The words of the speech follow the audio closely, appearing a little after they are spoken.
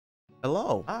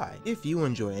Hello, hi. If you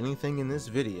enjoy anything in this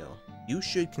video, you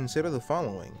should consider the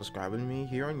following: subscribing to me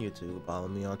here on YouTube, follow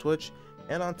me on Twitch,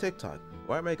 and on TikTok,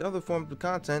 where I make other forms of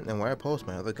content and where I post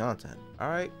my other content.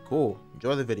 Alright, cool.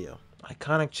 Enjoy the video.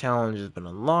 Iconic challenge has been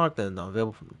unlocked and is now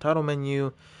available from the title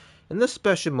menu. In this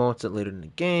special mode set later in the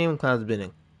game, clouds have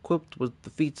been equipped with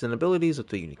the feats and abilities of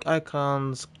 3 unique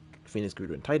icons, Phoenix,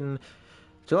 Greeter, and Titan,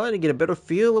 to allow you to get a better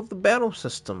feel of the battle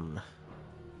system.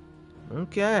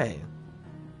 Okay.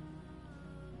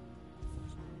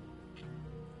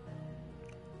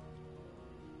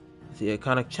 The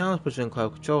Eikonic challenge puts you in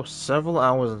cloud control several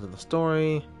hours into the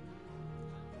story.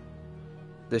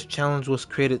 This challenge was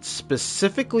created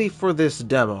specifically for this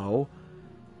demo,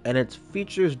 and its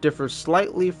features differ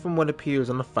slightly from what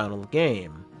appears in the final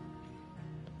game.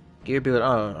 Gear build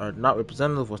are not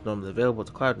representative of what's normally available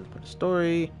to cloud in the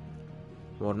story.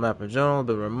 World map in general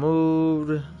been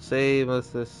removed. Save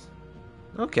this.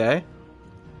 Okay.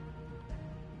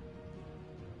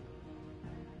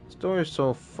 Story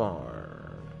so far.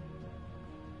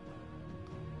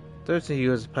 13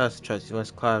 years have passed since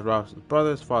Tracy Clive robs his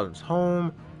brother's father's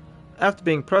home. After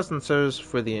being pressed and service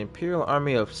for the Imperial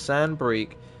Army of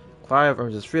Sanbreak, Clive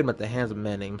earns his freedom at the hands of a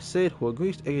man named Sid, who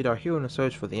agrees to aid our hero in the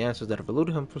search for the answers that have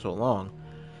eluded him for so long.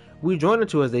 We join the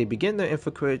two as they begin their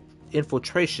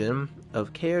infiltration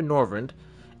of Caer Norvrend,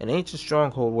 an ancient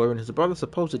stronghold wherein his brother's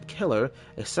supposed killer,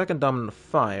 a second dominant of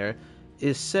fire,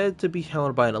 is said to be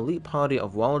held by an elite party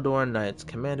of Waladoran knights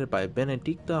commanded by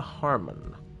Benedikta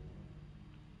Harmon.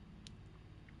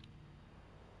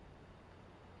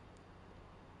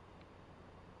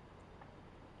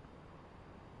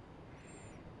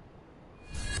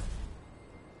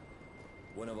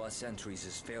 One of our sentries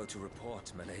has failed to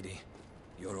report, milady.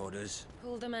 Your orders?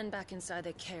 Pull the men back inside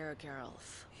the Caer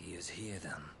Geralf. He is here,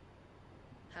 then.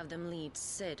 Have them lead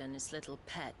Sid and his little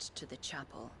pet to the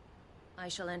chapel. I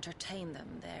shall entertain them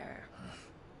there.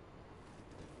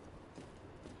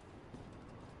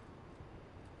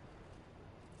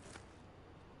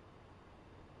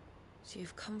 So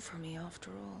you've come for me after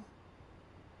all.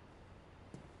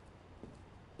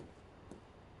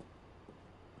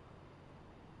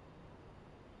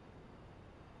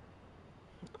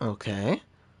 Okay.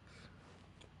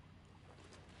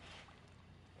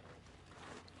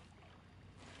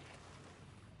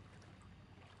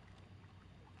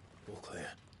 All clear.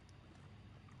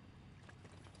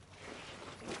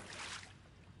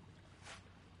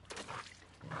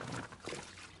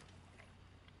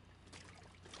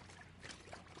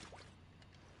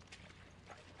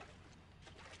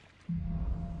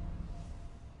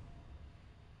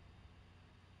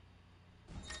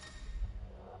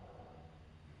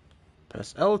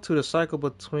 Press L2 to cycle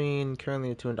between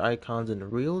currently attuned icons in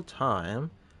real time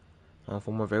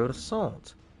for more varied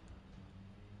assault.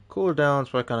 Cooldowns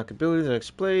for iconic abilities are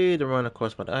displayed and run a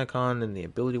corresponding icon in the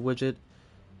ability widget.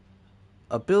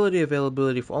 Ability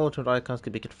availability for all attuned icons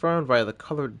can be confirmed via the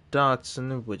colored dots in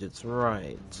the widget's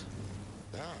right.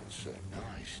 That's a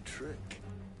nice trick.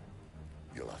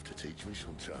 You'll have to teach me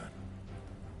sometime.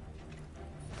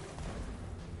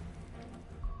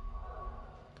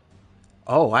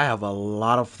 Oh, I have a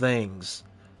lot of things.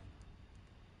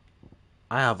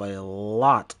 I have a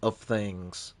lot of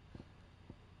things.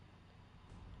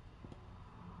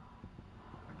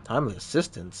 Timely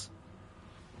assistance.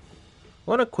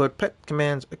 When equipped, pet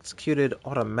commands are executed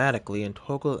automatically and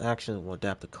toggle actions will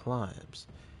adapt to climbs.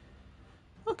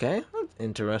 Okay, that's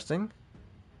interesting.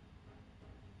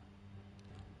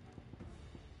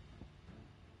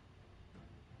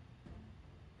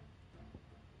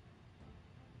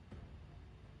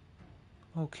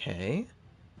 Okay.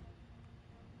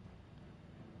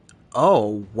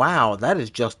 Oh, wow, that is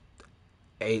just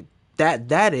a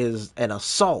that is an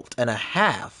assault and a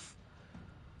half.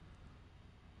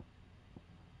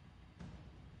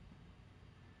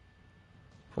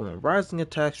 From a rising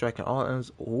attack, striking all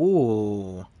ends.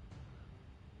 Ooh.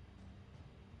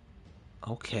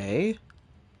 Okay.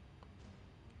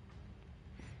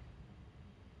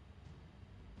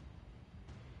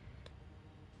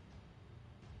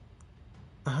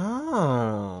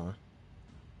 Oh.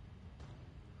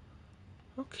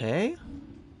 Okay.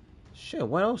 Shit,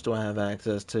 what else do I have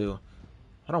access to?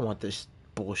 I don't want this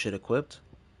bullshit equipped.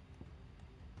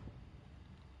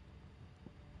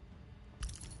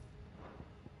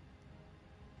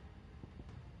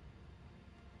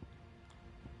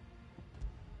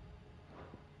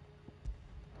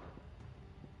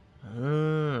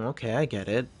 Okay, I get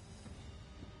it.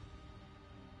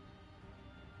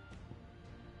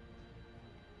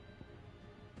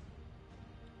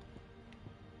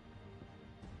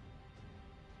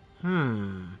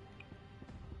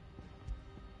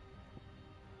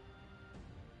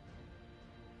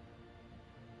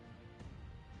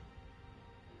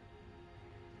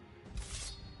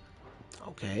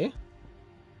 Okay.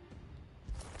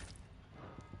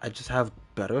 I just have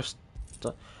better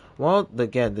stuff. Well,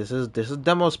 again, this is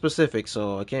demo specific,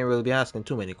 so I can't really be asking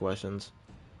too many questions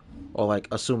or like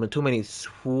assuming too many.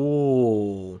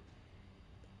 Ooh.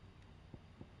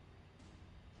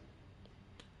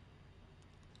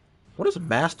 What does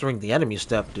mastering the enemy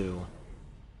step do?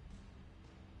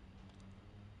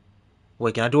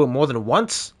 Wait, can I do it more than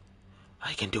once?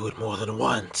 I can do it more than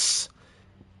once.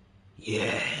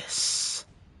 Yes.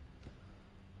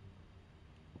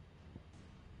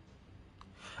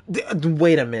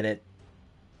 Wait a minute.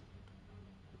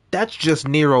 That's just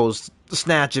Nero's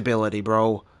snatch ability,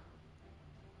 bro.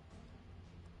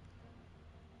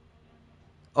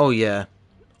 Oh yeah.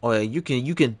 Oh yeah, you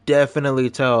can definitely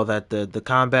tell that the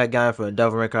combat guy for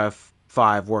Devil May Cry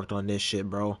 5 worked on this shit,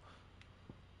 bro.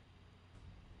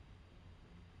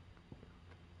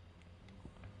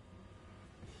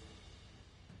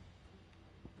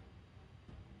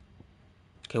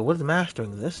 Okay, what does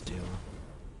mastering this do?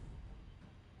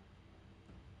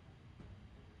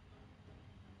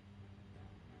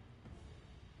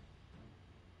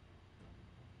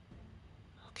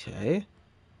 Okay.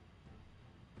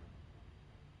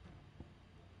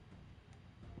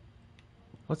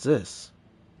 What's this?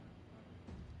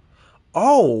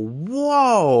 Oh,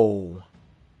 whoa!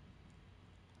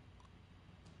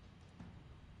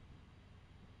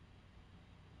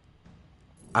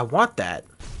 I want that.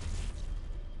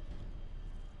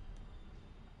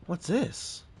 What's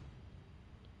this?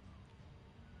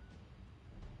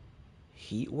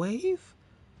 Heat wave?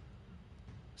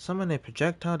 Summon a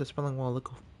projectile dispelling wall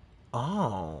liquid.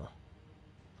 Oh.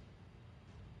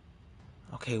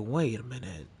 Okay, wait a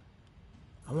minute.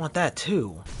 I want that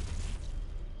too.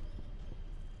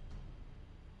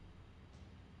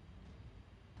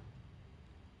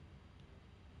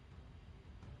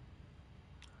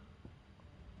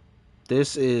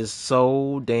 This is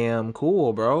so damn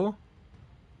cool, bro.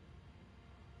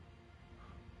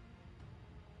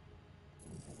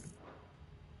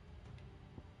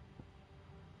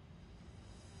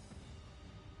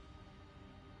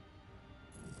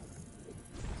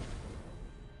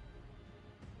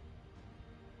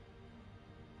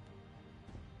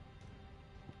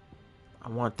 I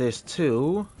want this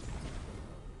too.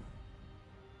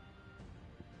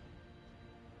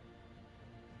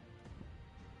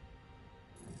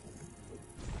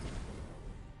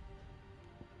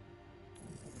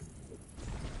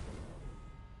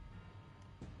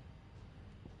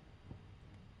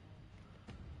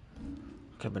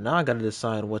 Okay, but now I gotta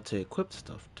decide what to equip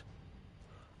stuff to.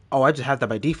 Oh, I just have that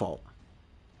by default.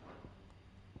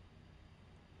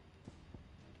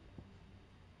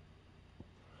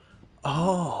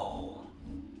 Oh.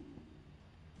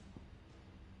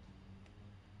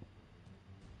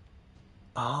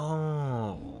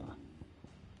 Oh.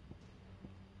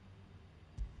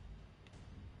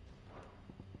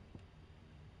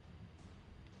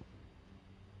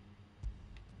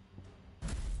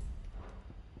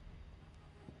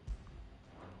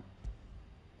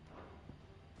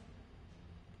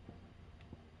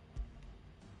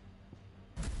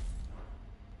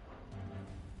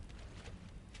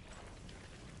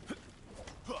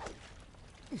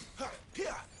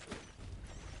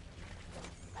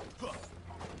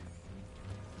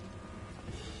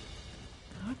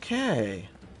 Okay.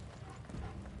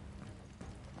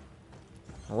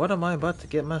 What am I about to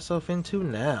get myself into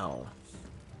now?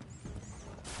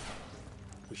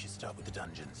 We should start with the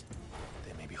dungeons.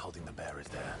 They may be holding the bearers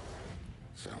there.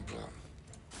 Sound plan.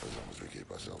 As long as we keep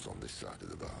ourselves on this side of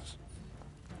the bars.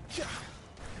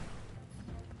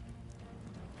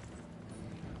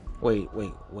 Wait.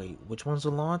 Which one's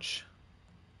the launch?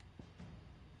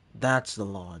 That's the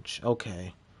launch.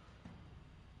 Okay.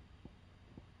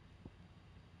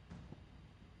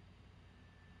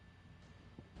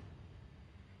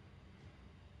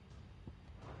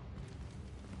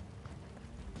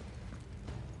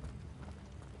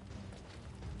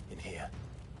 In here.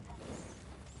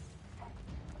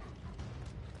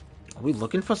 Are we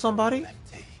looking for somebody?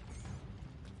 Empty.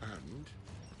 And?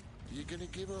 You gonna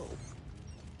give up?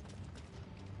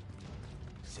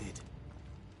 Sid.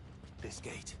 This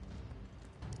gate.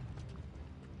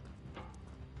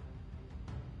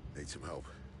 Need some help.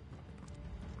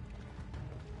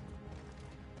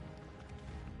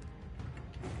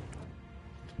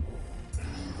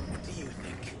 What do you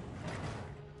think?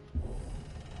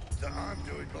 That I'm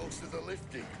doing most of the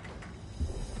lifting.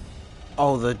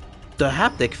 Oh, the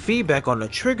haptic feedback on the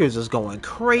triggers is going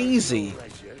crazy.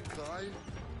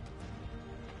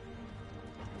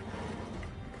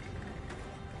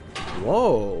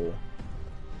 Whoa.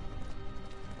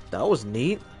 That was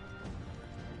neat.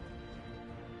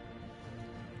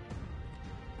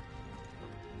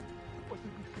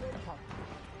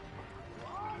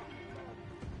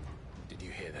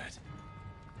 that.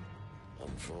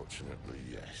 Unfortunately,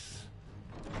 yes.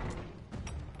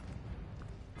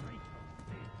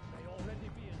 May already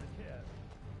be in the care.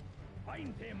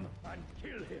 Find him and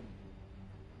kill him.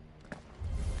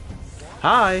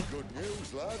 Hi. Good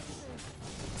news, lads.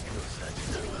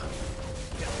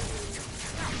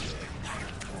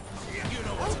 You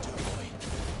know what to do, boy.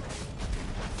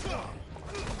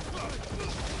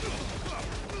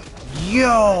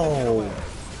 Yo.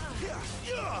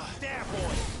 There,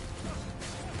 boy.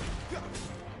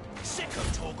 Sick of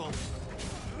Toggle.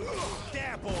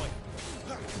 There, boy.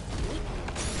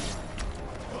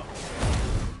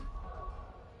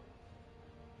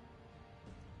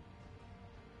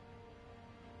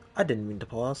 I didn't mean to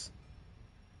pause.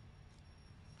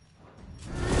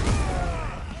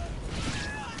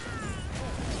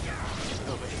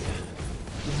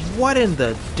 What in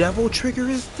the devil trigger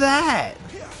is that?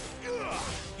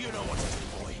 You know what to do,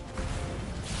 boy.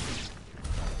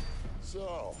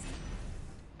 So,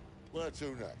 where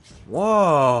to next?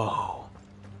 Whoa.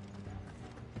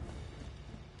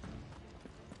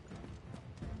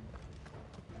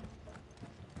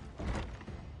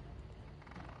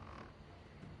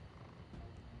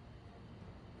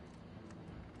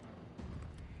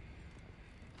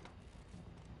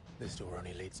 This door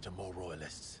only leads to more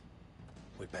royalists.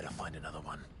 We'd better find another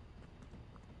one.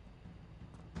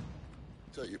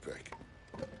 Take your pick.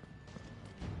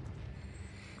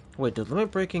 Wait, does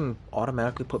limit breaking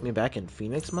automatically put me back in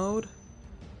Phoenix mode?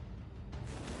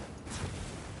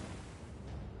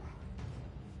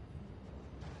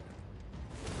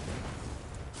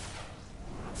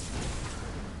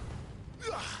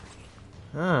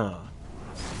 Huh.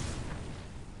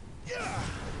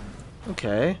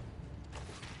 Okay.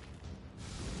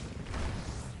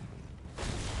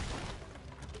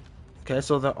 Okay,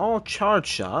 so they're all charge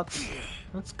shots.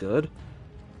 That's good.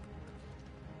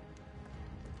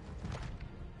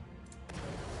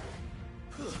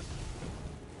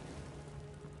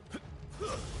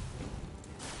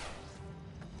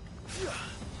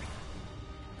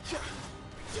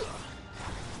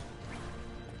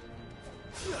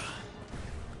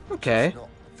 Okay. Not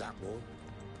that one,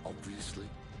 obviously.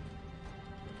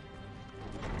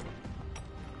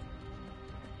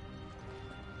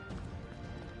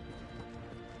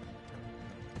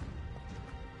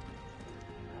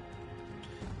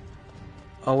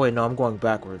 Oh wait, no, I'm going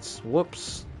backwards.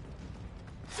 Whoops.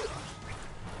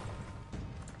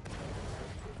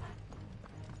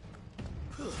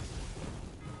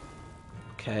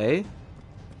 Okay.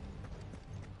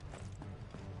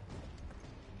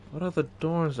 What other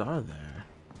doors are there?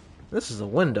 This is a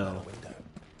window.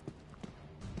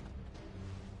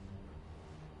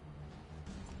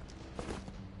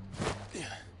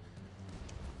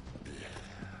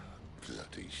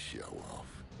 Bloody show off.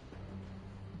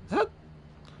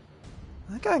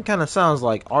 That guy kind of sounds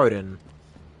like Arden.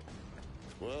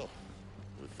 Well,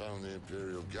 we found the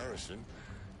Imperial garrison.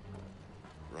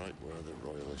 Right where the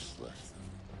Royalists left them.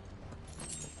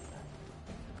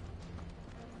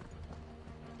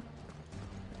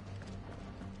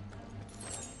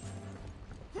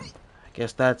 I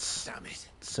guess that's Damn it.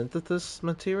 synthesis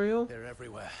material? They're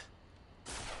everywhere.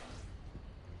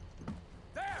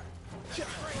 There! Get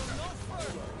him,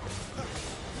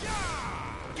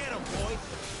 boy.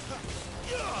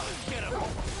 Get him.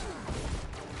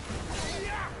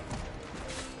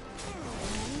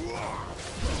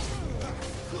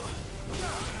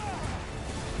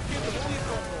 Give them a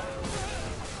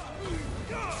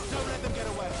Don't let them get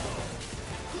away.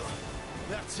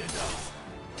 That's enough.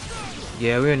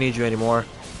 Yeah, we don't need you anymore.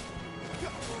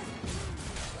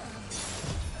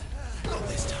 Not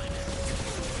this time.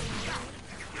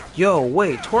 Yo,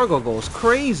 wait, Torgo goes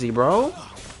crazy, bro.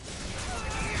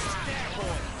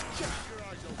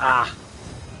 Ah.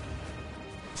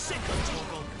 Sick of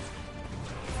Toggle.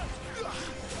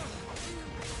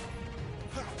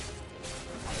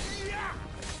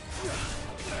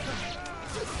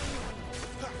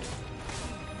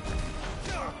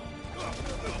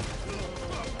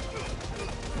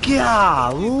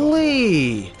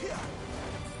 Golly.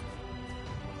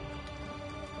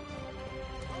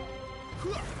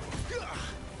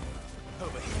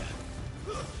 Over here.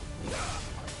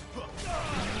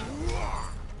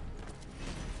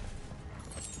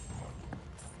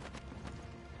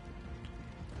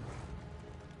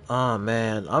 Oh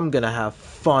man, I'm gonna have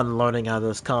fun learning how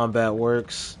this combat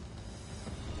works.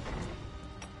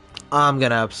 I'm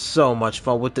gonna have so much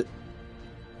fun with it.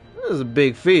 This is a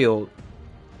big field.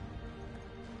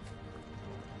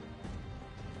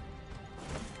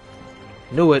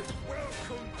 Knew it.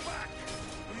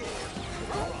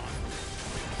 Oh,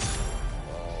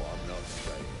 I'm not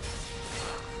staying.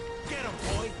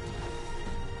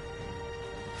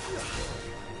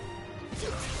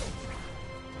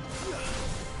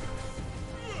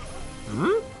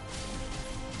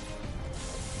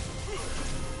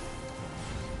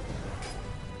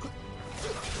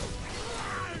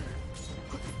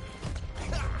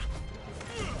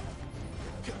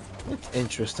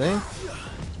 Interesting.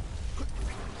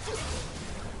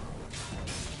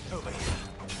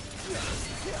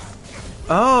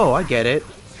 Oh, I get it.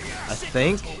 I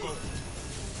think.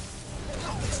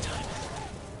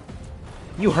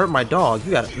 You hurt my dog.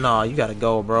 You gotta, nah, you gotta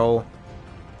go, bro.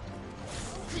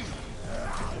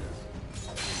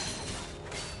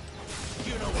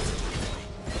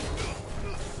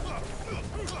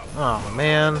 Oh,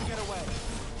 man. Get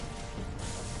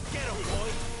him, boy.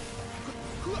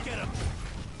 Get him.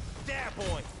 There,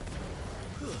 boy.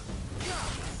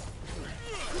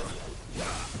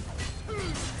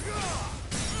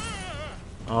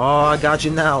 Oh, I got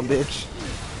you now, bitch.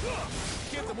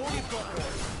 Give them all you've got, boy.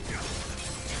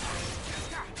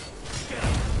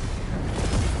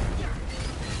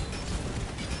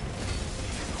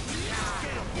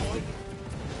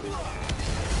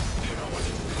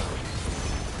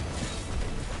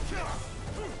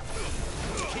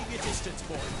 Keep your distance,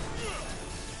 boy.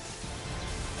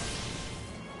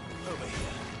 Over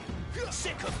here.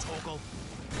 Sick of Torgal.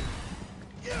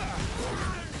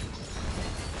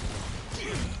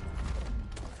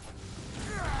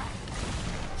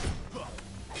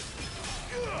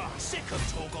 Sick of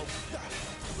Torgal.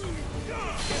 Get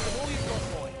them all you've got,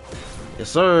 boy. Yes,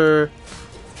 sir.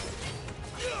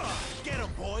 Get him,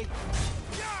 boy.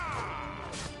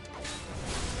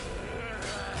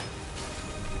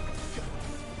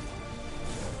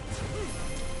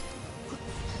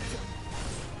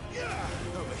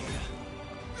 Over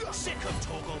here. Sick of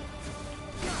Torgal.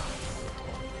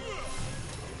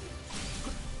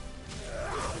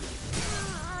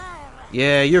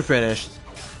 Yeah, you're finished.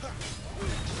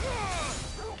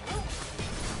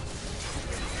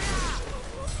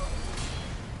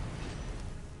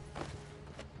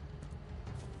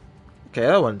 Okay,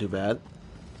 that wasn't too bad.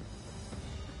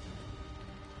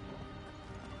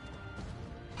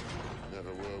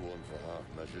 Never were one for half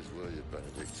measures, were you,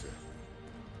 Benedikta?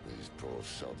 These poor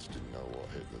sods didn't know what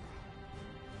hit them.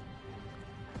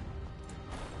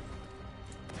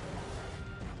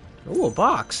 Ooh, a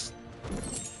box.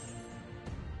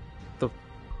 The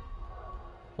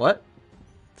what?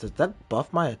 Does that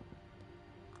buff my?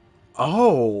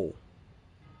 Oh.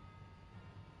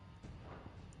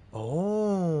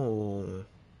 Oh.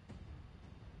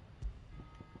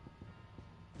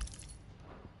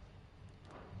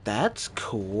 That's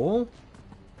cool.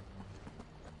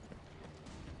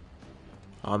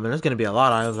 Oh man, there's gonna be a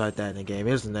lot of items like that in the game,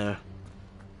 isn't there?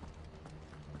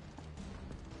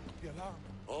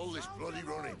 All this bloody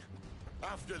running.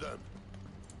 After them.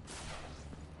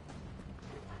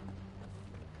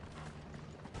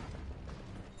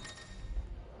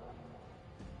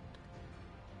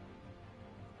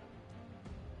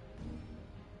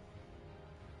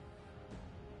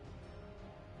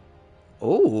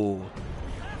 Oh.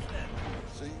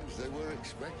 Seems they were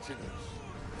expecting us.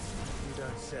 You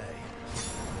don't say.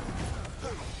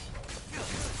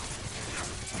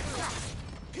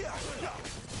 You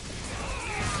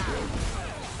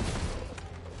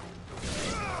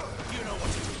know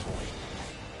what to do, boy.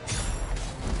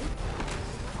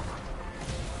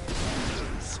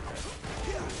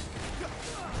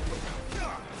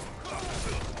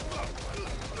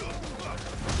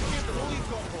 Give them all you've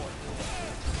got, boy.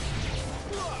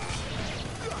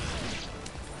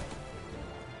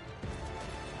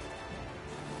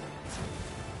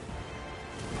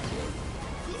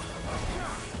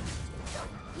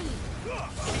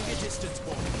 Keep your distance,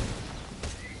 boy.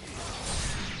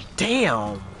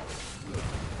 Damn.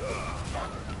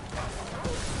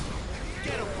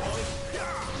 Get him, boy.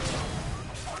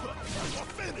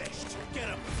 Finished. Get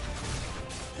him.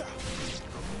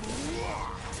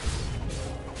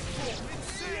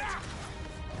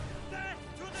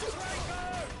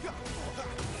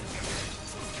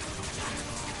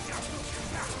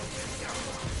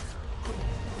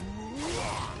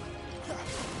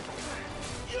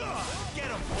 Get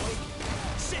him, boy.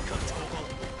 Sick of Torgal.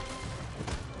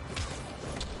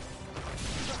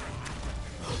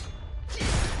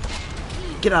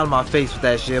 Get out of my face with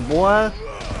that shit, boy.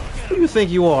 Who do you think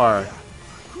you are? It's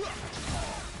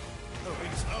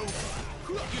over.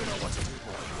 You know what to do,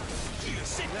 boy. You're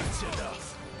sick. That's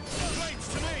enough. Blades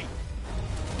to me.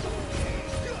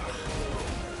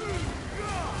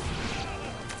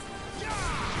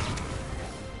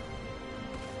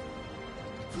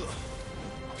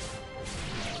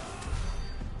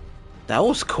 That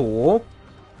was cool.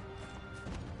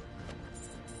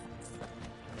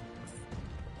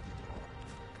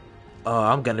 Oh,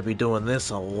 I'm gonna be doing this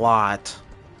a lot.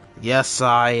 Yes,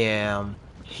 I am.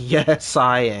 Yes,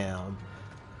 I am.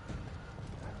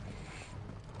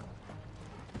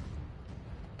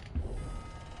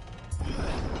 The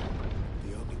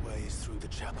only way is through.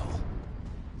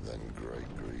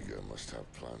 must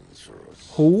have plans for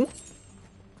us. Who?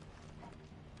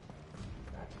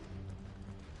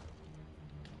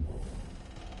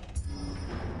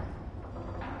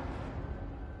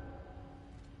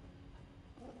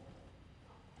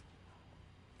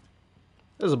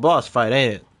 This is a boss fight,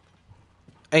 ain't it?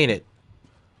 Ain't it?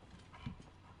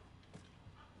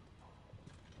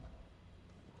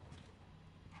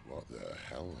 What the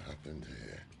hell happened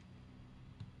here?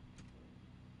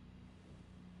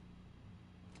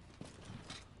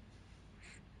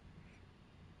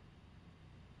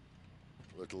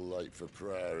 Little late for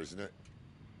prayer, isn't it?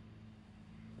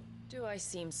 Do I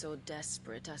seem so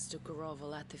desperate as to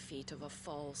grovel at the feet of a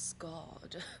false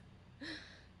god?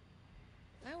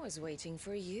 I was waiting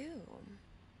for you.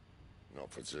 Not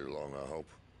for too long, I hope.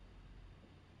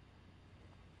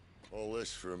 All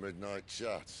this for a midnight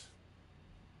chat.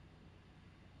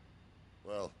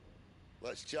 Well,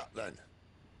 let's chat then.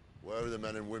 Where are the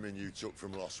men and women you took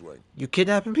from Lost Wing? You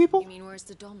kidnapping people? You mean where's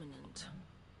the dominant?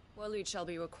 Well, we shall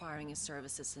be requiring his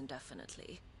services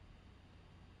indefinitely.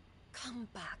 Come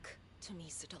back to me,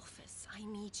 Sidolphus. I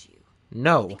need you.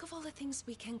 No. Think of all the things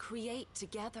we can create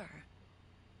together.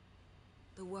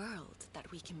 The world that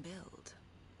we can build.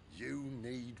 You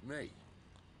need me.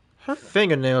 Her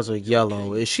fingernails are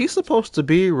yellow. Is she supposed to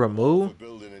be For removed?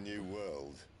 building a new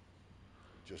world.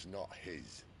 Just not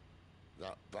his.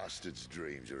 That bastard's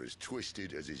dreams are as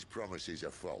twisted as his promises are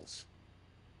false.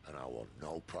 And I want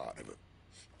no part of it.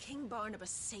 King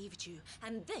Barnabas saved you,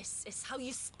 and this is how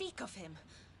you speak of him.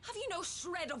 Have you no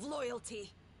shred of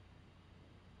loyalty?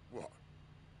 What?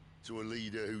 To a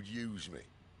leader who'd use me?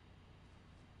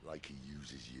 Like he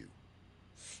uses you.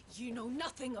 You know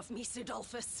nothing of me,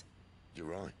 Sidolphus. You're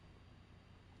right.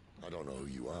 I don't know who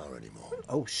you are anymore,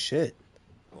 Oh shit.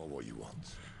 or what you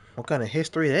want. What kind of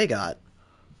history they got?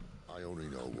 I only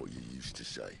know what you used to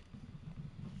say.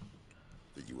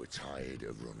 That you were tired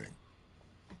of running.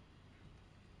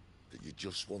 That you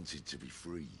just wanted to be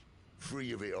free.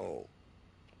 Free of it all.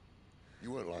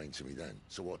 You weren't lying to me then,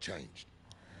 so what changed?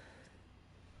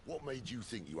 What made you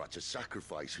think you had to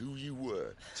sacrifice who you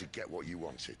were to get what you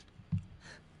wanted?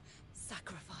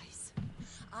 Sacrifice.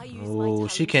 I use Oh, my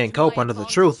she talents can't to cope my under the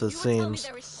advantage. truth, it You would tell me seems.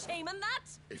 there is shame in that?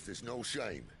 If there's no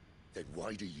shame, then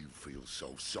why do you feel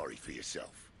so sorry for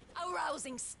yourself?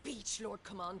 Arousing speech, Lord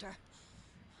Commander.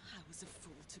 I was a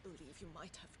fool to believe you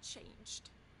might have changed.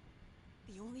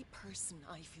 The only person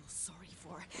I feel sorry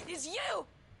for is you!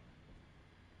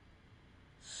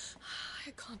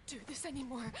 I can't do this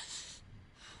anymore.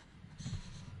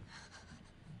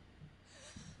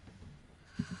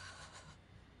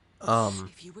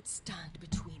 If you would stand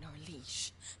between our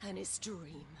leash and his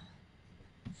dream,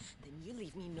 then you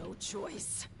leave me no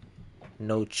choice.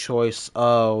 No choice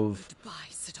of... Goodbye,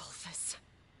 Sidolphus.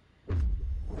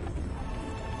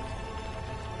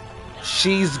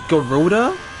 She's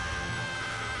Garuda?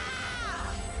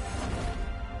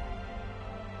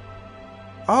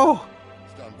 Oh.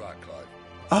 Stand back, Clive.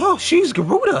 Oh, she's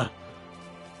Garuda.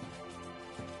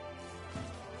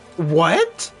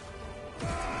 What?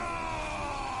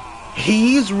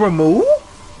 He's removed?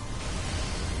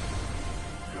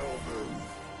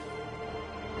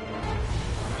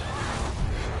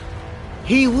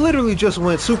 He literally just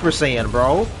went Super Saiyan,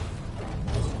 bro.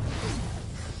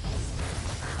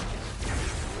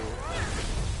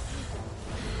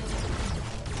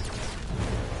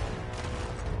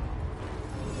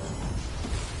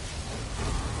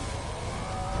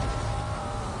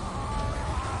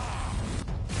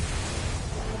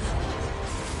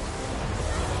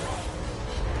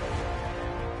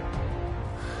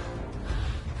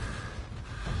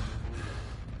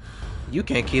 You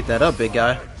can't keep that up, big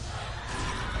guy.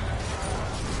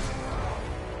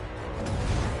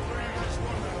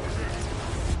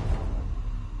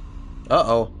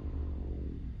 Uh-oh.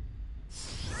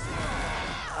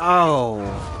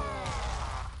 Oh.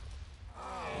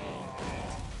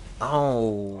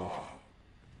 Oh.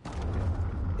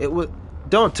 It would...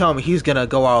 Don't tell me he's gonna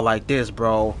go out like this,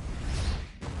 bro.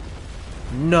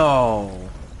 No.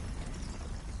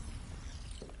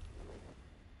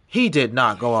 He did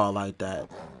not go out like that.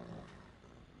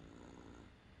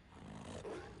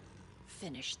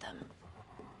 Finish them.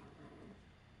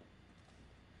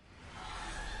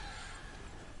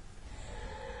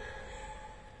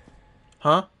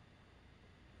 Huh?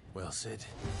 Well, Sid.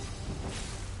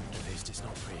 At least it's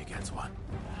not 3 against 1.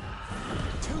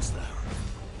 Too slow.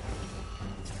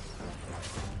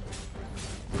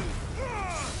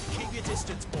 Keep your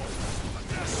distance, boy.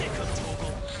 Sick of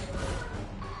trouble.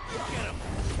 Get him.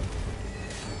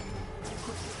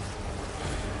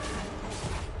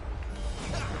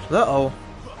 Uh-oh.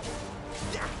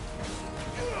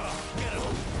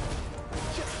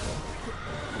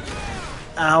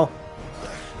 Ow.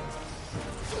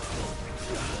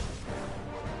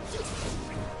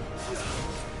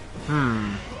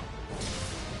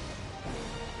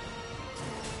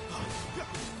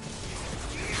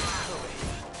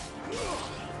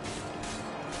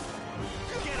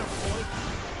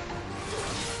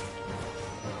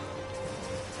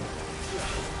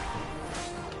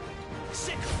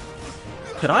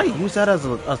 Could I use that as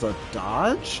a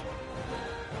dodge?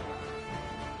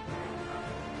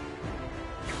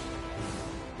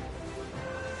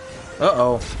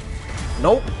 Uh-oh.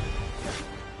 Nope.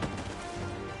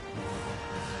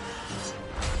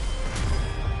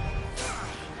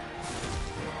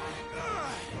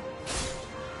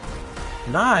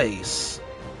 Nice.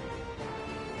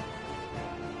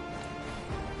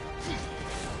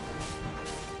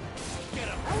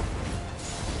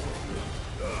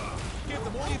 Give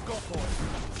them all you've got, boy.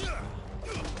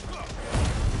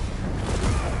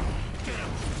 Get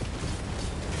him.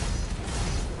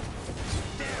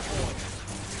 There, boy.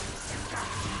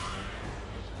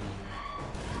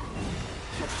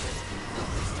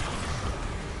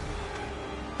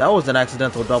 That was an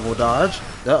accidental double dodge.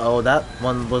 Uh-oh, that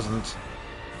one wasn't.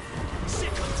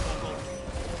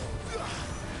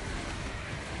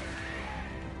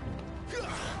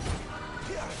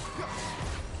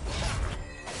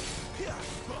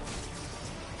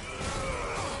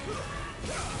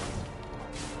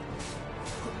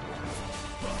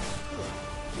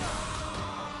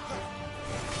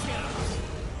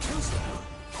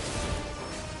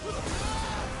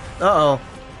 Uh-oh.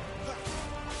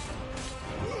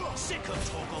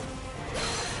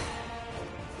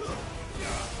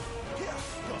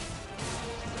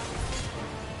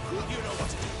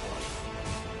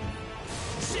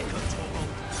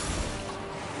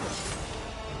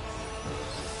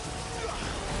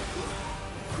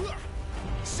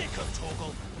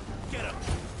 Get him.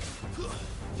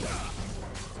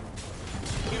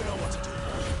 You know what to do,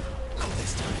 boy. Not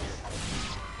this time.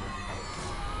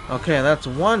 Okay, that's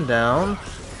one down.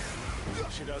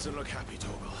 She doesn't look happy,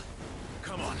 Torgal.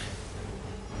 Come on.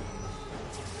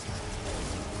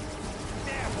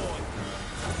 There, boy.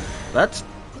 That's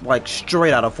like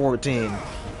straight out of 14. Get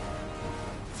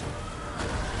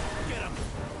him.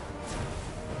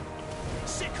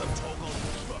 Sick him, Torgal.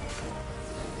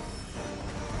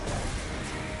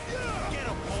 Get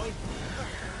him, boy.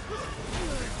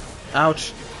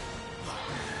 Ouch.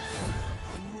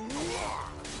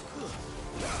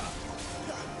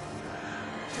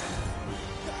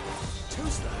 Too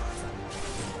slow.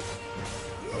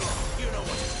 You know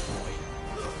what to do, boy.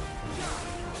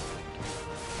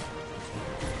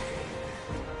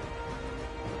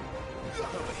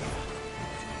 Over here.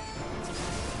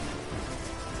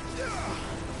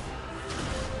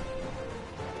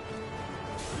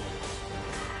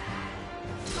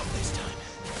 Not this time.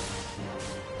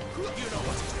 You know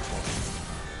what to do, boy.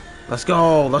 Let's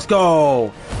go. Let's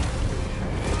go.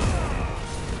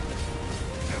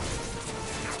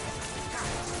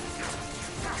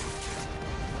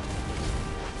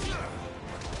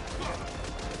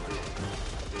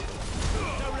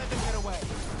 Don't let them get away.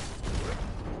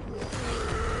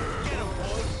 Get him,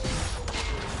 boy.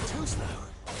 Too slow.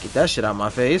 Get that shit out of my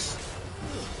face.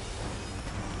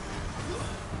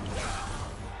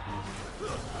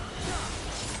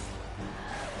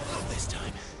 Not this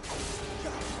time.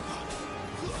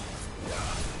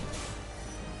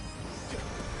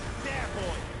 There,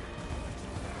 boy.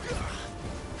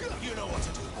 You know what to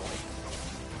do, boy.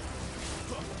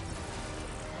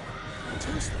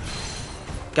 Too slow.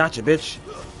 Gotcha, bitch.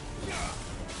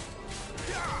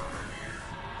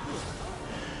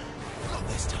 Not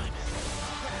this time.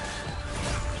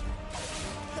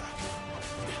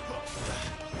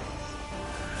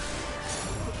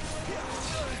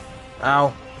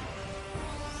 Ow.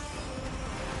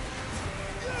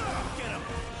 Get him.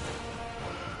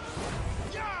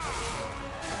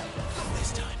 Not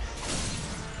this time.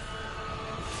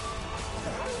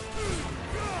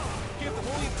 Give them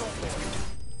all you've got, boy.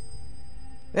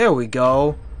 There we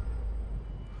go.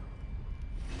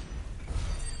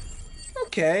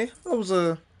 Okay, that was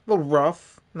a little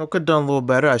rough. You know, could have done a little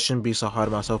better. I shouldn't be so hard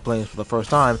on myself playing this for the first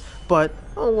time, but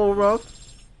a little rough.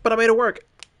 But I made it work.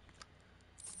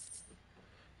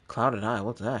 Clouded Eye,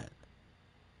 what's that?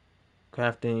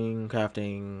 Crafting,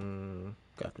 crafting,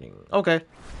 crafting. Okay.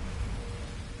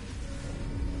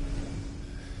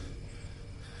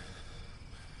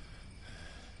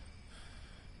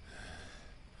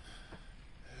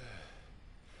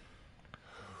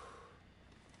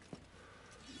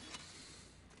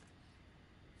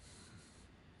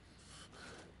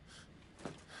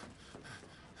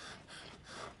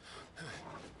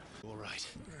 All right.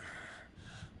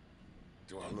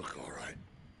 look all right.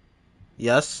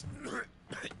 Yes.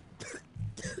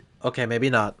 Okay, maybe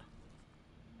not.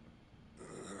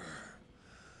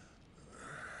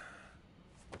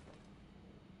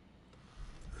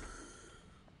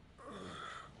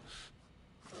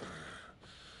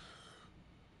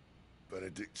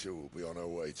 Benedikta will be on her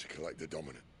way to collect the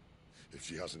dominant, if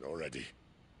she hasn't already.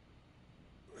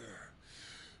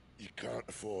 You can't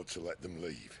afford to let them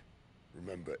leave.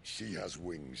 Remember, she has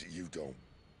wings, you don't.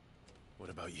 What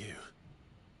about you?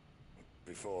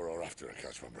 Before or after I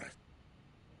catch my breath?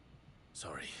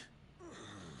 Sorry.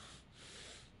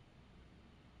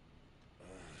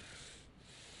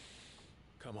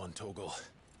 Come on, Toggle.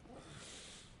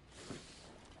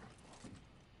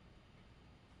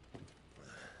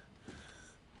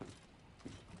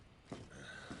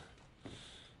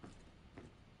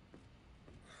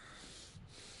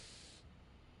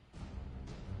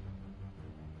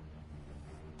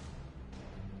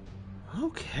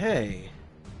 Okay.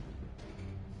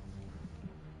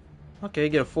 Okay,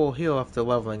 get a full heal after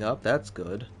leveling up. That's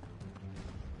good.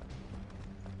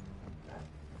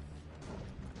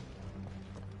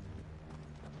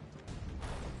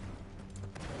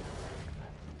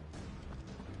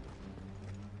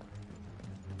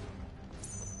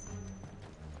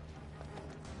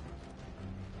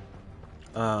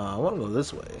 I want to go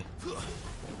this way.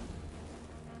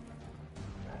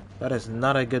 That is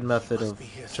not a good method of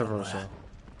traversal.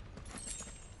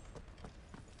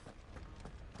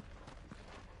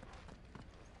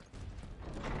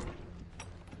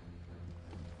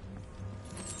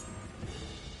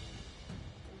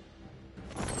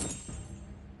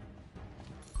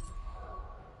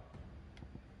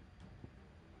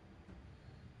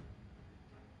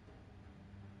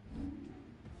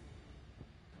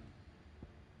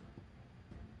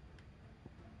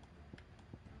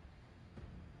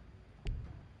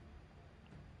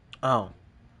 Oh.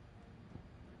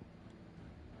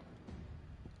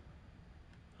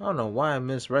 I don't know why I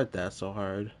misread that so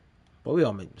hard, but we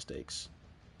all make mistakes.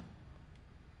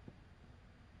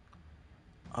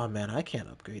 Oh man, I can't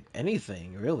upgrade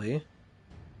anything, really.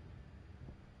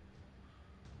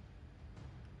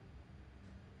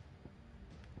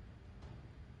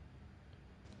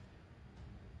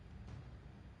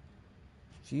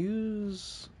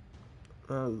 Fuse...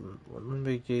 When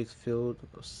big gates filled,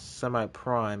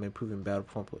 semi-prime, improving battle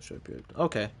performance short period.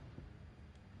 Okay.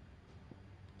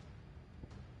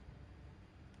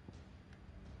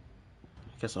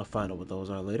 Guess I'll find out what those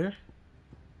are later.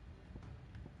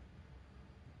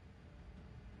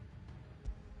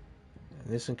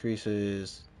 And this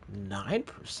increases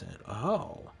 9%.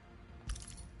 Oh.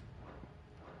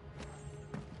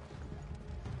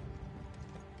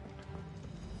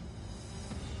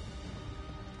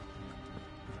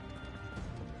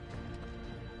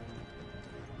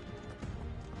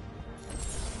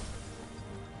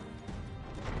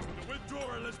 The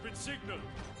withdrawal has been signaled.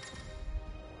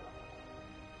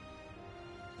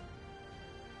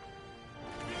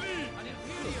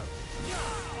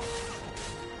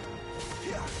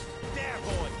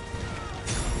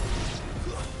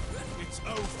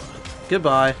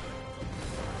 Goodbye.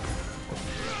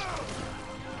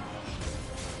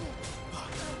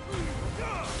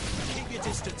 Keep your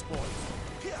distance, boy.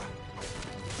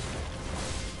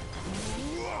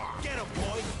 Get him,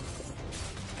 boy.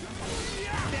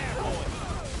 There, boy.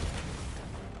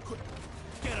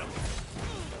 Get him.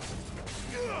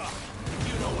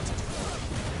 You know what to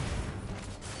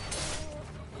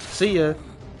do. See ya.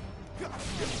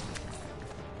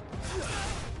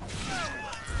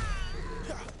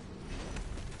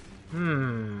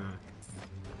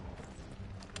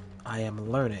 I am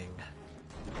learning.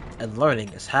 And learning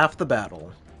is half the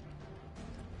battle.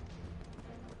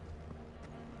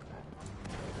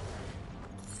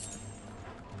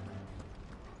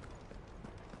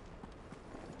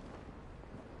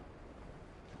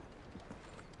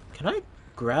 Can I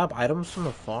grab items from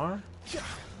afar?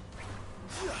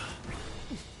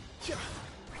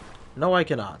 No, I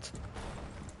cannot.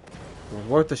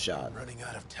 Worth a shot. Running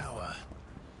out of tower.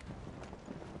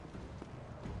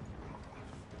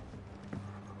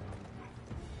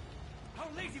 Our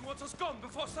lady wants us gone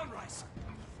before sunrise.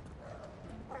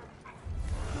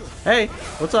 Hey,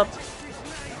 what's up?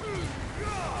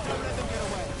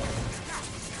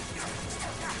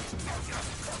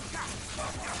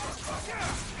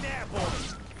 There, boy.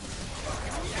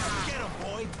 Get him,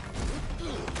 boy.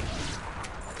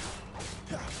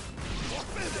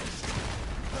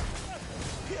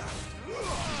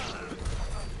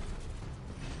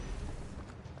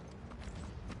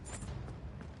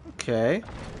 Okay.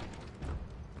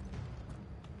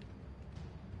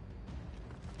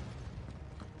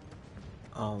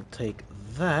 I'll take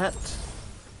that.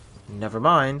 Never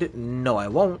mind. No, I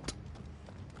won't.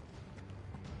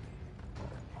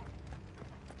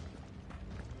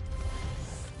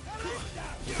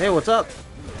 Hey, what's up?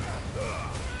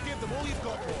 Give them all you've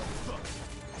got, boy.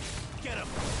 Get him.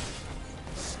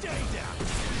 Stay down.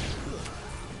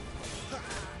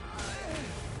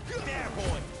 There,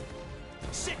 boy.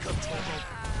 Sick of trouble.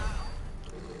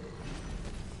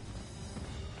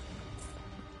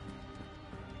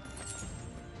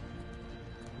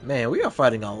 Man, we are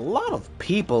fighting a lot of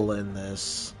people in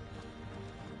this.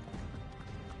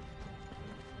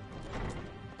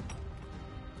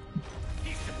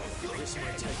 This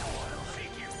may take a while.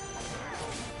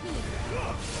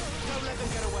 Don't let them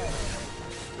get away.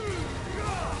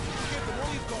 Give them all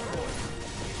you've got, boy.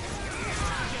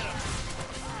 Get him.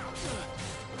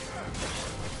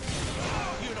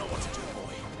 You know what to do,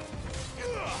 boy.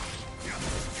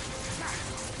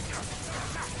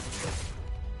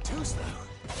 Too slow.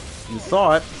 You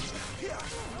thought.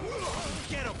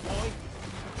 Get him, boy.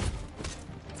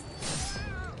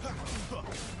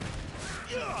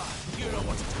 You know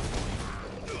what to do,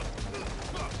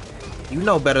 boy. You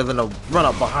know better than to run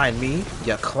up behind me,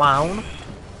 you clown. Over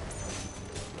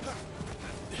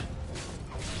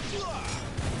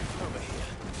here.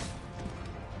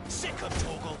 Sick of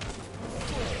Torgal.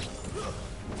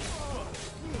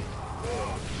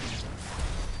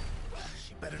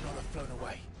 She better not have flown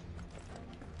away.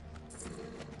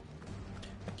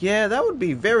 Yeah, that would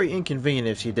be very inconvenient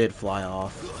if she did fly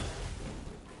off.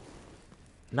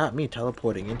 Not me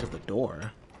teleporting into the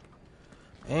door.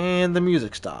 And the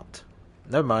music stopped.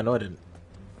 Never mind, no, it didn't.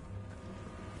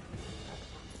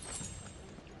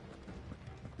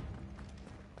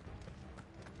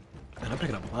 And I'm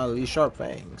picking up a lot of these sharp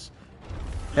fangs.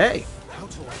 Hey! How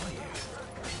tall are you?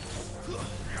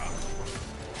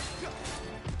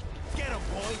 Get him,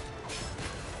 boy!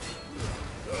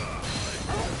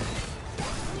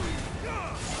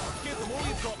 Give them all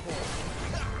you've got, boy!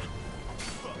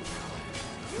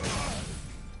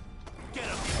 Get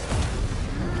him!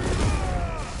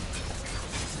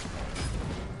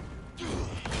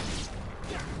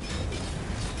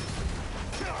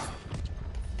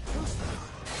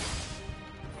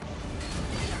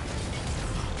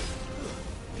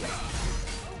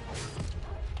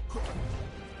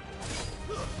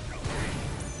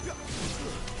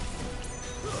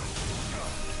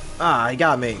 Ah, he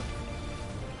got me.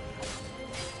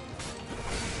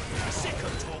 Sick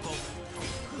of Torgal.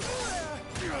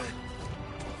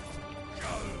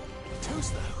 Too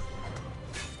slow.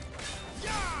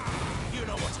 You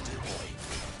know what to do, boy.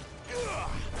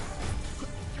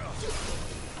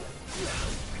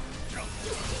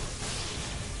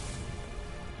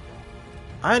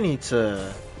 I need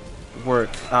to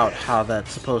work out how that's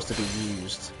supposed to be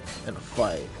used in a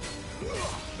fight.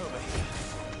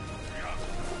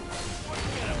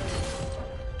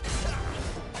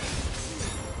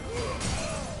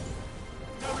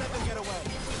 Don't let them get away.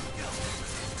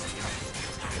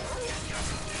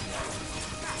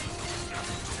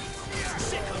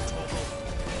 Sick of Torgal.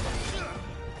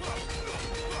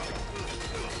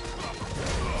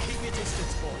 Keep your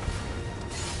distance, boy.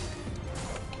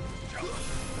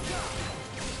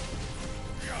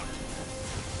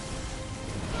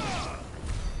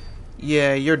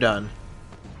 Yeah, you're done.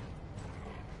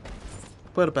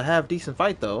 Put up a half-decent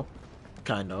fight, though.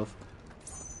 Kind of.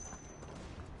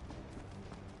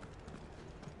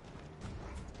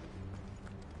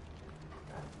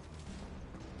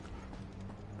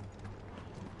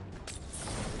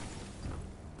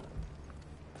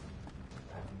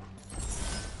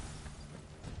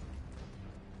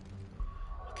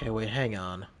 Okay, wait, hang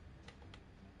on.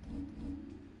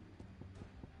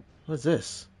 What's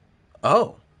this?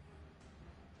 Oh!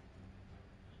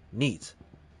 Neat.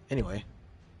 Anyway.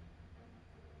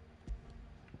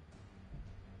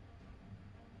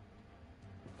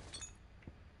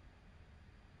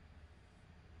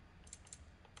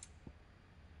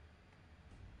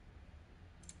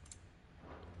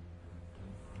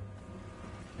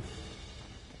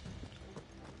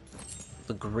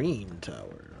 The Green Tower.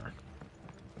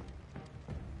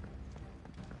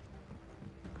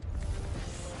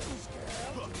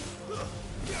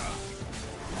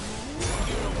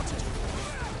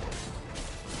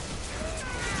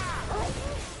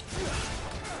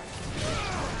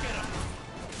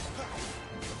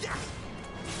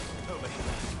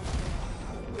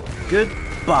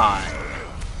 Goodbye.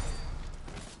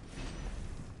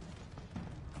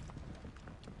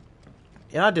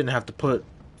 Yeah, I didn't have to put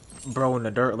bro in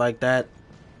the dirt like that.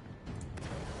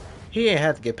 He ain't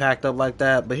had to get packed up like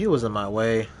that, but he was in my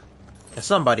way. And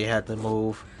somebody had to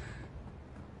move.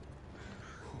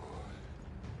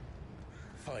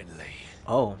 Finally.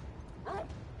 Oh.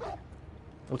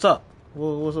 What's up?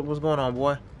 What's going on,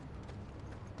 boy?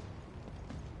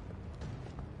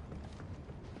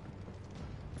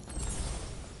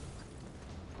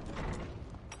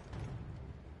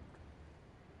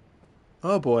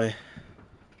 Oh boy.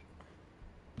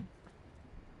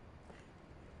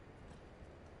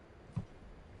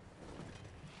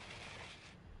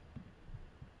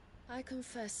 I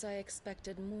confess I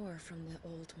expected more from the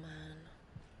old man.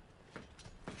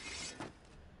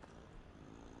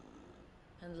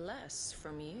 And less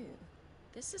from you.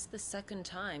 This is the second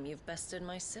time you've bested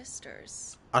my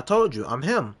sisters. I told you, I'm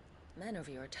him. Men of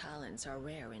your talents are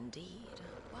rare indeed.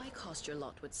 Why cast your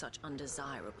lot with such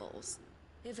undesirables?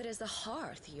 If it is the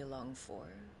hearth you long for,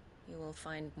 you will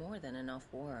find more than enough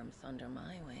warmth under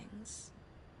my wings.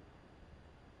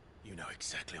 You know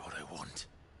exactly what I want.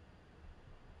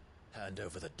 Hand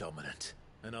over the dominant,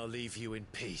 and I'll leave you in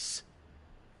peace.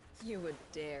 You would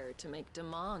dare to make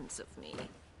demands of me.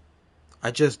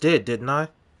 I just did, didn't I?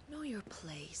 Know your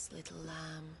place, little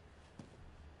lamb.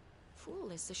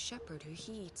 Fool is the shepherd who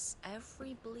heeds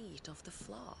every bleat of the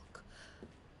flock.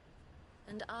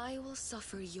 And I will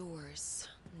suffer yours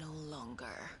no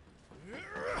longer.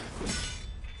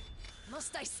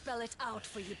 Must I spell it out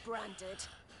for you, Branded?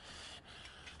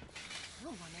 No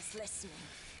one is listening.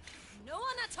 No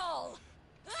one at all!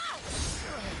 Ah!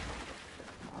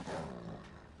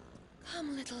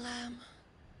 Come, little lamb,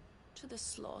 to the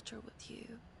slaughter with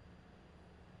you.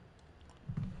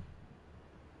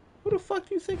 Who the fuck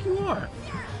do you think you are?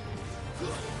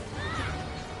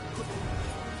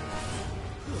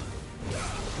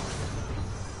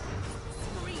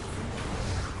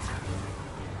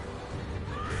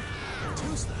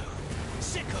 Too slow.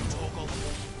 Sick of Torgal.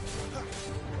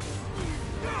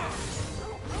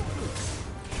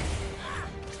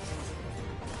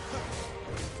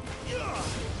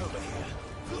 Over here.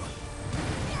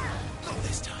 Not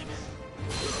this time.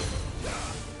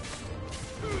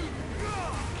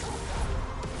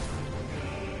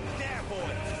 There,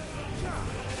 boy.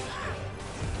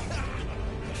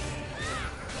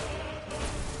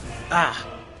 Ah.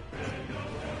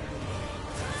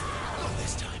 Not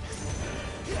this time.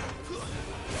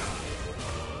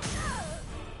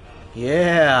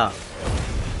 Yeah.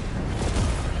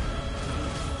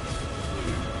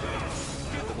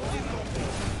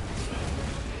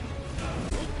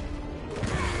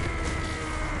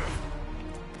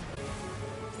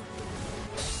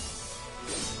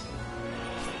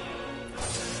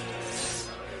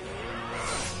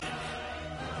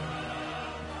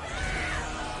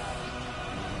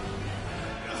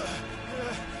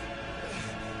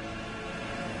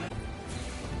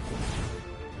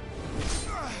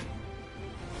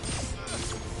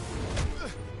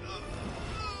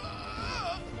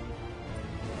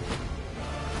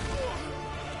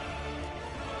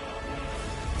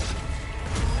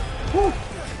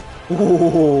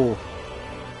 Ooh.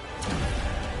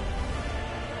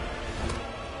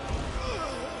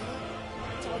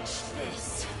 Dodge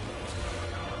this.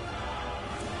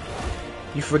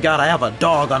 You forgot I have a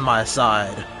dog on my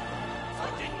side.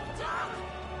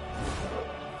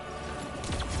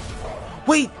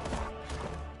 Wait!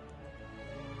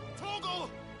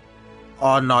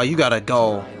 Oh no, you gotta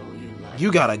go. You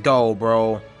gotta go,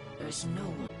 bro. There's no one.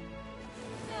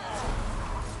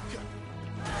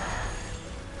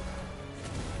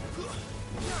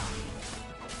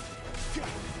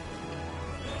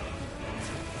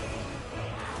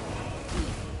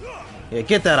 Yeah,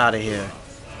 get that out of here.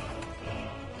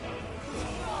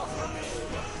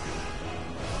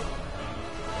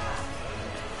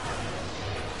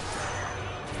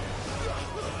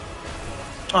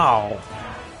 Oh.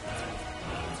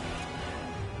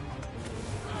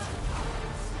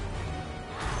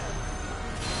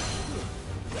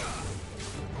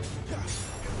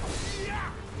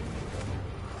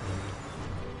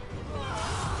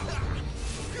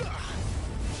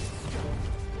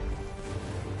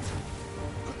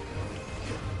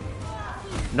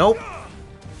 Nope.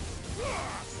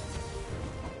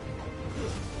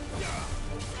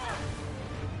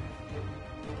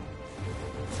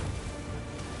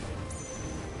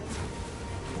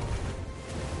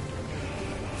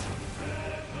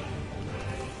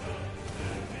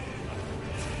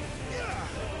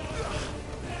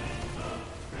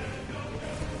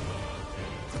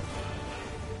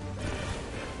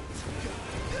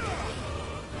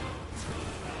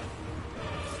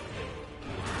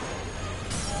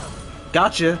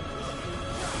 Gotcha.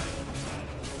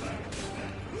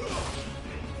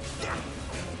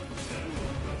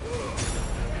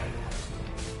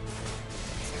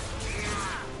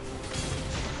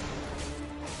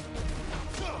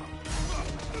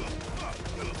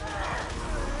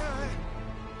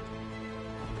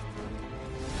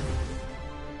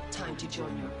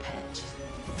 join your pet.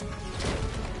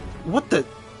 What the?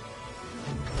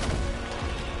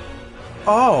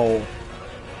 Oh.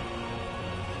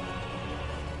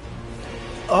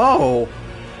 Oh.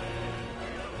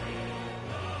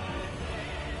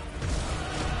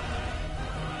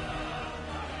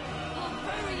 I'll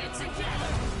bury it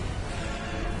together.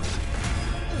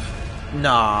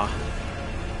 Nah.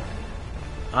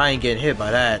 I ain't getting hit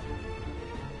by that.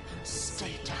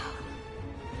 Stay down.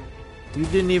 You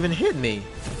didn't even hit me.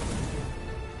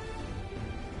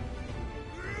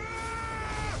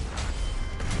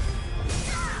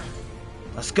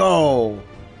 Let's go.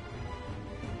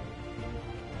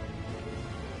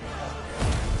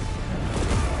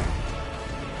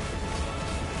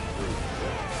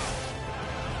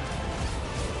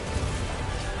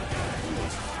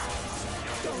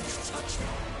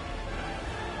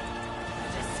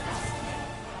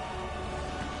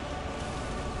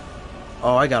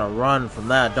 Oh, I gotta run from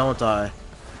that, don't I?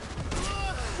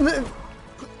 Too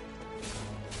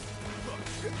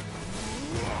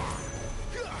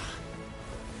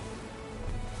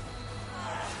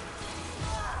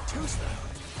slow.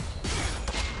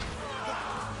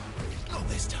 Not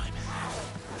this time.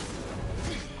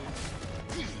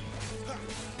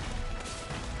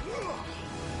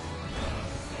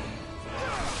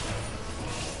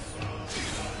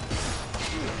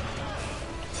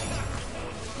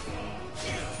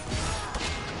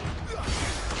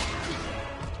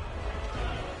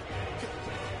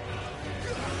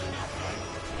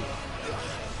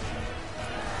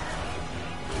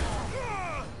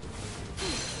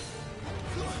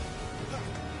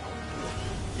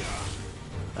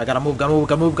 I gotta move, gotta move,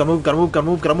 gotta move, gotta move, gotta move, gotta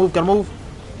move, gotta move, gotta move.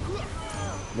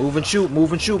 Move and shoot,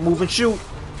 move and shoot, move and shoot.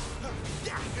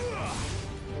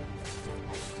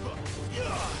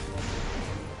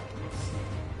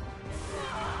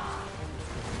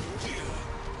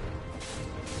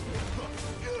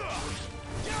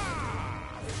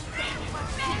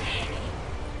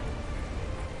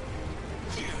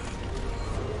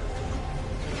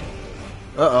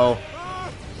 Uh-oh.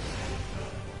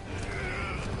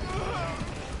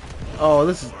 Oh,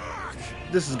 this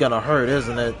is gonna hurt,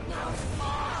 isn't it?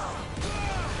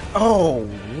 Oh,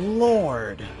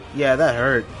 Lord. Yeah, that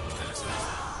hurt.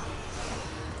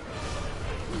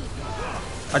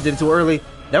 I did it too early.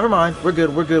 Never mind. We're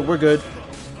good, we're good, we're good.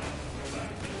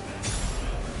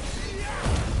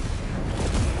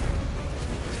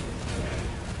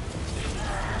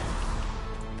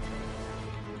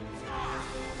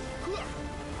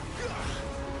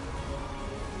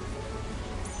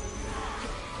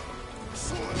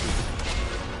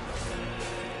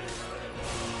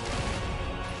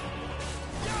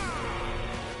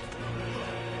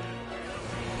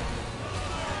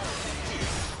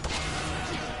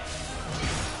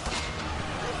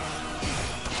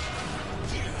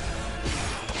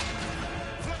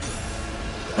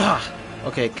 Ah,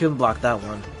 okay, couldn't block that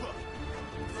one.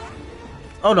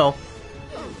 Oh no.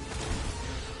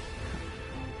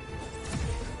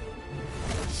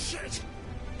 Shit!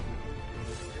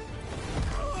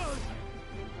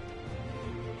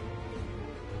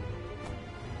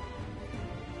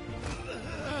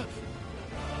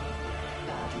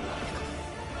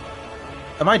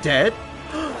 Am I dead?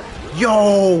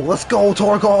 Yo, let's go,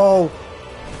 Torgal!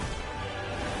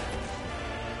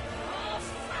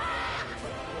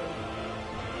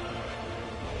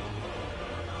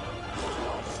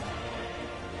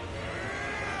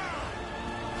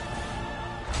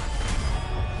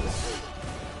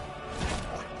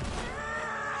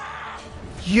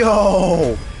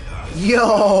 Yo!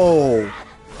 Yo!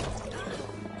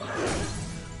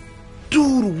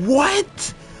 Dude,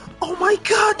 what? Oh my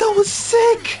god, that was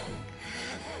sick!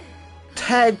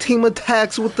 Tag team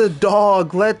attacks with the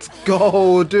dog. Let's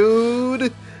go,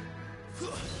 dude!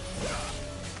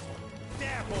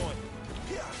 There, boy!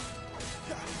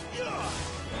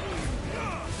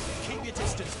 Keep your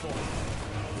distance, boy.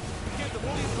 Give them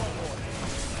all you've got, boy.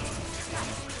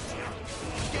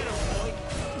 Get him, boy.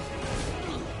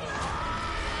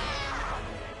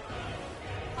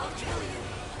 I'll kill you.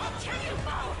 I'll kill you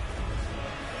both.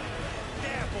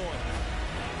 There, boy.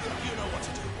 You know what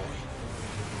to do, boy.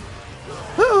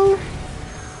 Uh-oh.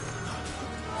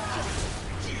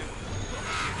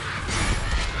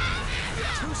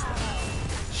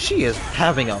 She is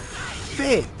having a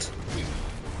fit.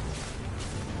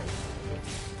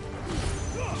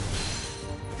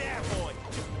 There, boy.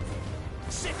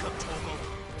 Sick of Torgal.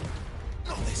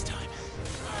 Not this time.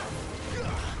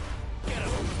 Get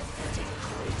him.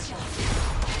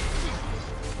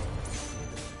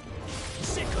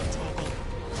 Sick of Torgal.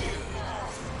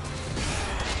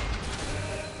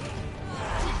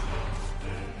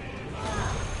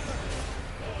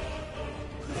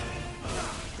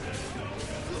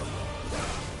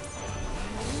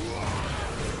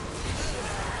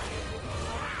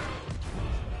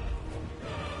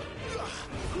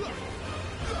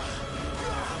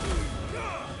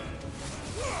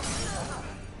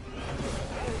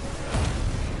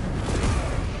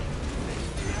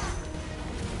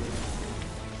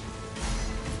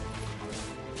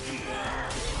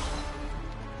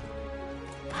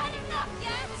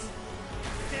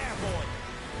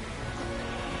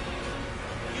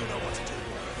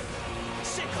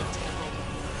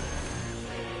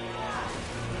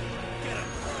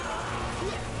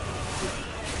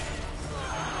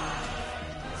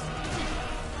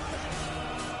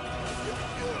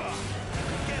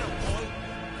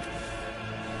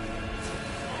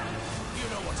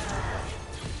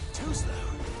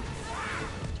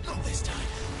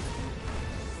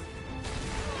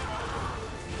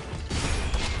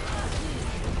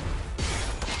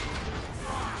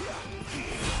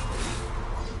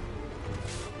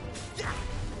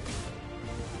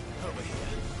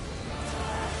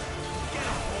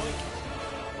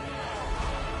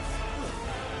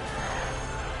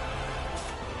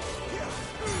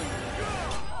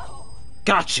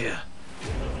 Gotcha.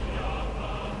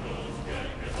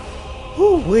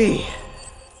 Woo-wee.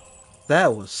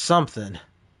 That was something.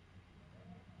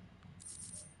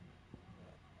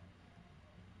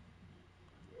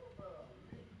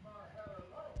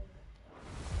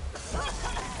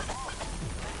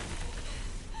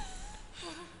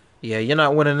 Yeah, you're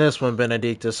not winning this one,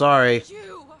 Benedikta. Sorry.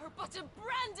 You are but a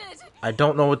branded. I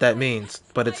don't know what that means,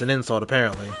 but it's an insult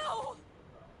apparently. How?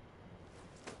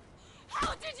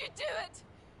 How did you do it?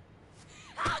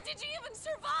 How did you even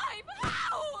survive?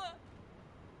 How?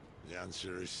 The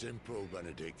answer is simple,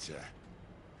 Benedikta.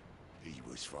 He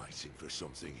was fighting for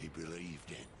something he believed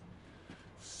in.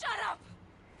 Shut up!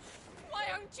 Why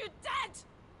aren't you dead?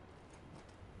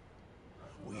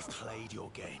 We've played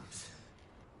your games.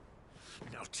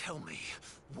 Now tell me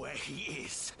where he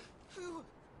is. Who?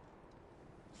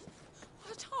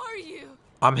 What are you?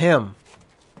 I'm him.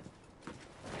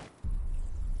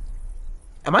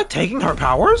 Am I taking her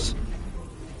powers?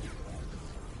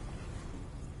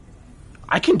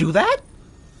 I can do that?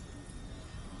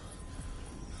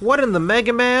 What in the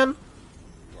Mega Man?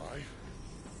 Clive?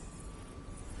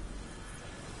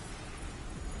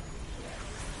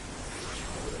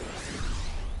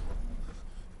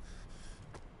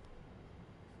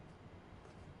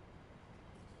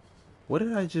 What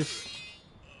did I just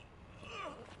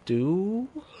do?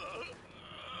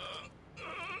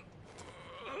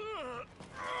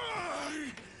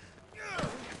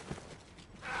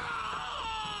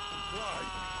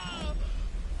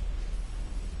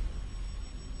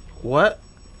 What?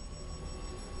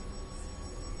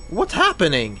 What's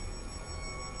happening?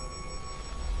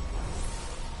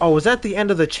 Oh, is that the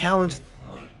end of the challenge?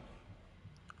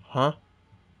 Huh?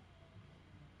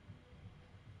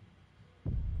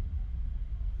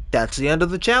 That's the end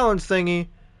of the challenge thingy.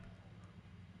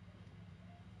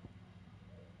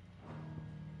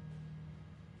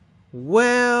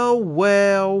 Well,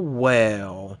 well,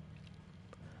 well.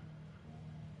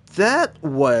 That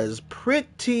was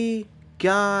pretty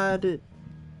goddamn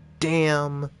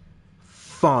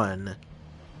fun.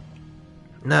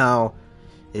 Now,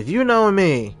 if you know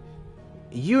me,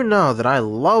 you know that I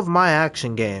love my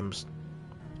action games.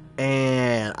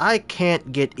 And I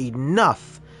can't get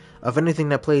enough of anything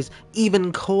that plays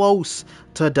even close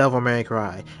to Devil May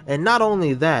Cry. And not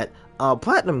only that,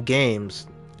 Platinum Games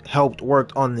helped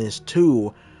work on this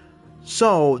too.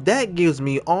 So that gives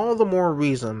me all the more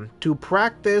reason to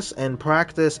practice and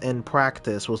practice and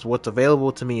practice with what's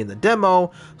available to me in the demo,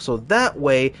 so that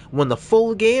way when the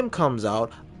full game comes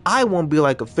out, I won't be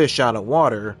like a fish out of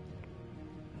water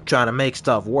trying to make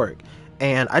stuff work.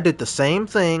 And I did the same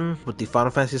thing with the Final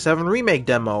Fantasy VII Remake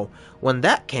demo when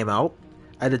that came out.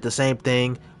 I did the same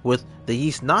thing with the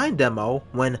Ys 9 demo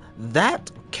when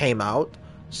that came out.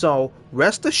 So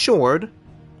rest assured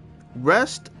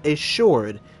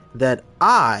that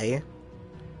I,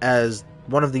 as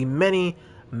one of the many,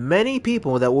 many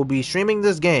people that will be streaming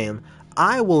this game,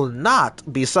 I will not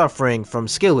be suffering from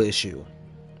skill issue.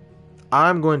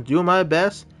 I'm going to do my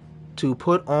best to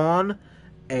put on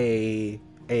a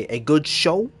good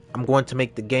show. I'm going to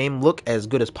make the game look as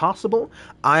good as possible.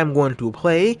 I'm going to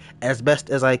play as best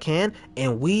as I can,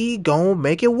 and we gon'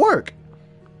 make it work.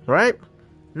 Right?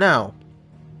 Now,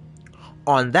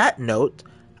 on that note,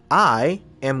 I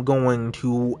am going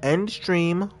to end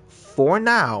stream for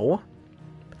now.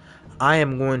 I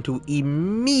am going to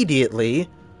immediately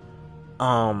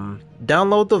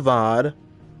download the VOD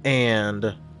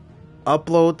and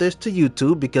upload this to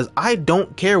YouTube, because I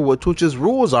don't care what Twitch's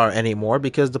rules are anymore,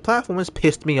 because the platform has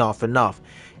pissed me off enough.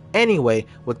 Anyway,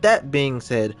 with that being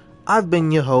said, I've been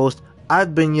your host,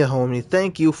 I've been your homie.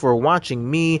 Thank you for watching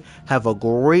me have a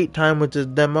great time with this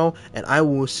demo, and I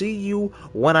will see you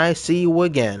when I see you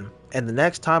again. And the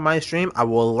next time I stream, I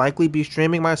will likely be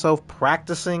streaming myself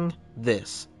practicing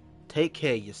this. Take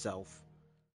care of yourself.